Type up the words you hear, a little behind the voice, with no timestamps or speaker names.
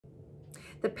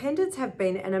The pendants have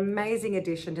been an amazing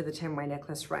addition to the 10-way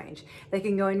necklace range. They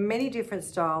can go in many different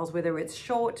styles, whether it's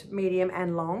short, medium,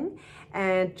 and long,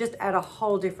 and just add a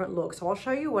whole different look. So I'll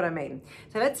show you what I mean.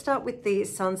 So let's start with the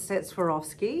Sunset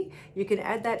Swarovski. You can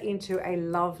add that into a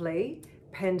lovely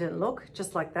pendant look,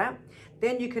 just like that.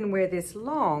 Then you can wear this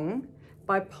long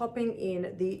by popping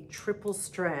in the triple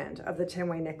strand of the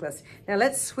 10-way necklace. Now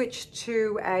let's switch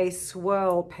to a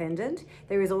swirl pendant.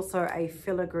 There is also a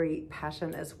filigree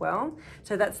pattern as well.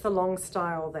 So that's the long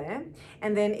style there.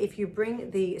 And then if you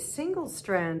bring the single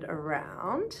strand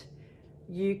around,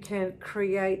 you can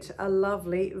create a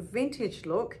lovely vintage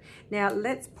look. Now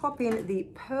let's pop in the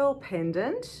pearl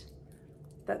pendant.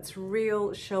 That's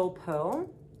real shell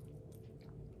pearl,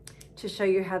 to show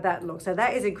you how that looks. So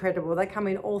that is incredible. They come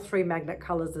in all 3 magnet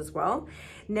colors as well.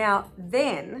 Now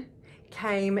then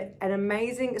came an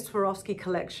amazing Swarovski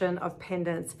collection of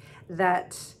pendants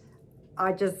that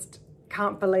I just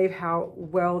can't believe how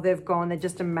well they've gone. They're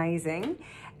just amazing.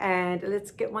 And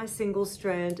let's get my single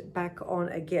strand back on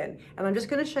again. And I'm just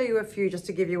going to show you a few just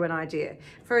to give you an idea.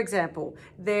 For example,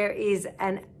 there is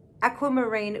an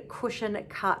aquamarine cushion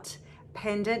cut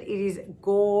pendant. It is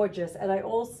gorgeous. And I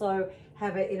also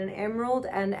have it in an emerald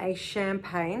and a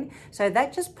champagne. So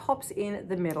that just pops in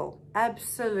the middle.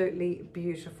 Absolutely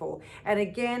beautiful. And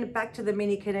again, back to the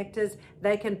mini connectors,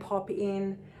 they can pop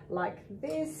in like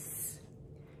this,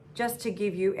 just to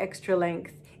give you extra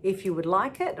length if you would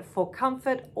like it, for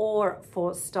comfort or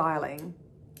for styling,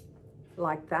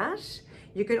 like that.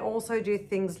 You can also do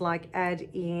things like add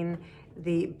in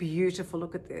the beautiful,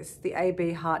 look at this, the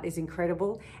AB heart is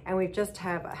incredible, and we've just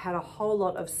had a whole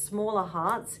lot of smaller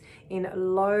hearts in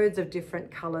loads of different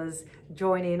colors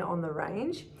join in on the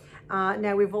range.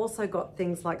 Now we've also got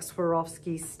things like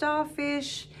Swarovski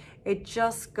starfish. It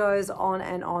just goes on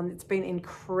and on. It's been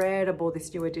incredible,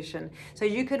 this new edition. So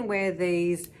you can wear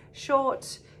these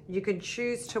short, you can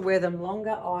choose to wear them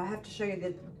longer. Oh, I have to show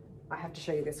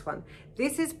you this one.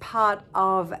 This is part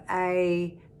of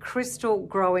a crystal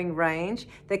growing range.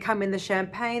 They come in the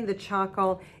champagne, the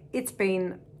charcoal. It's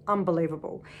been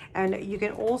unbelievable. And you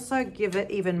can also give it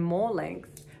even more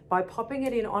length by popping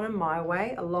it in on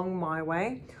along my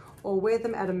way, or wear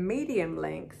them at a medium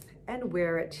length and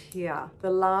wear it here. The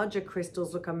larger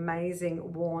crystals look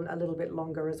amazing worn a little bit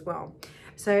longer as well.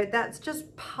 So that's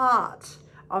just part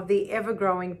of the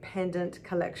ever-growing pendant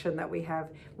collection that we have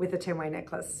with the 10-way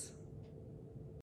necklace.